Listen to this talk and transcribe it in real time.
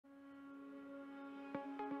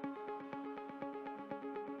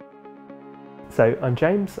So I'm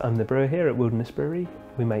James, I'm the brewer here at Wilderness Brewery.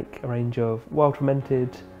 We make a range of wild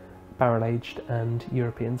fermented, barrel aged and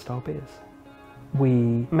European style beers.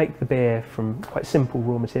 We make the beer from quite simple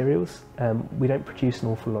raw materials. We don't produce an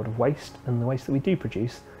awful lot of waste, and the waste that we do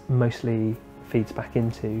produce mostly feeds back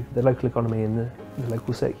into the local economy and the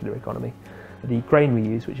local circular economy. The grain we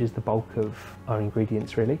use, which is the bulk of our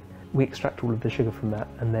ingredients really, we extract all of the sugar from that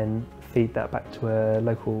and then feed that back to a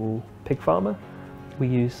local pig farmer. We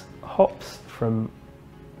use hops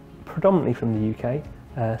predominantly from the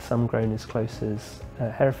UK, some grown as close as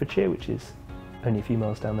Herefordshire, which is only a few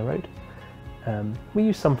miles down the road. We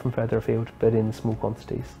use some from further afield, but in small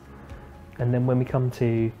quantities. And then when we come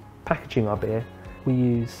to packaging our beer, we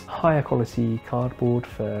use higher quality cardboard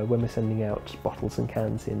for when we're sending out bottles and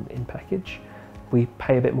cans in package. We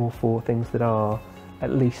pay a bit more for things that are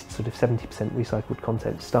at least sort of 70% recycled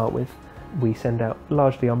content to start with. We send out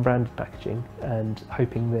largely unbranded packaging and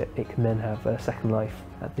hoping that it can then have a second life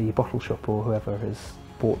at the bottle shop, or whoever has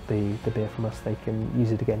bought the beer from us, they can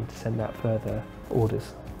use it again to send out further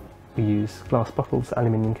orders. We use glass bottles,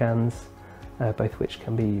 aluminium cans, both which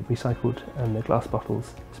can be recycled, and the glass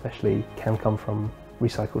bottles especially can come from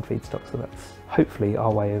recycled feedstock, so that's hopefully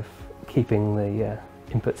our way of keeping the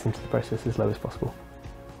inputs into the process as low as possible.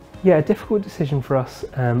 Yeah, a difficult decision for us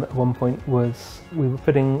at one point was we were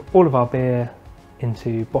putting all of our beer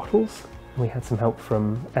into bottles. We had some help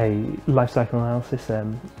from a life cycle analysis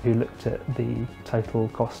who looked at the total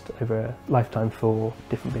cost over a lifetime for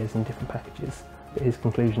different beers in different packages. His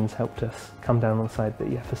conclusions helped us come down on the side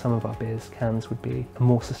that, yeah, for some of our beers, cans would be a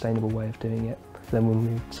more sustainable way of doing it. Then we'll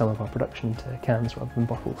move some of our production to cans rather than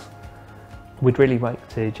bottles. We'd really like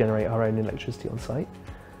to generate our own electricity on site.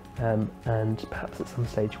 And perhaps at some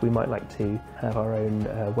stage we might like to have our own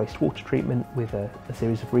wastewater treatment with a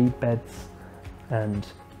series of reed beds and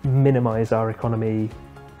minimise our economy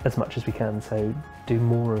as much as we can, so do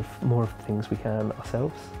more of the things we can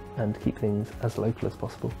ourselves and keep things as local as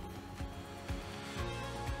possible.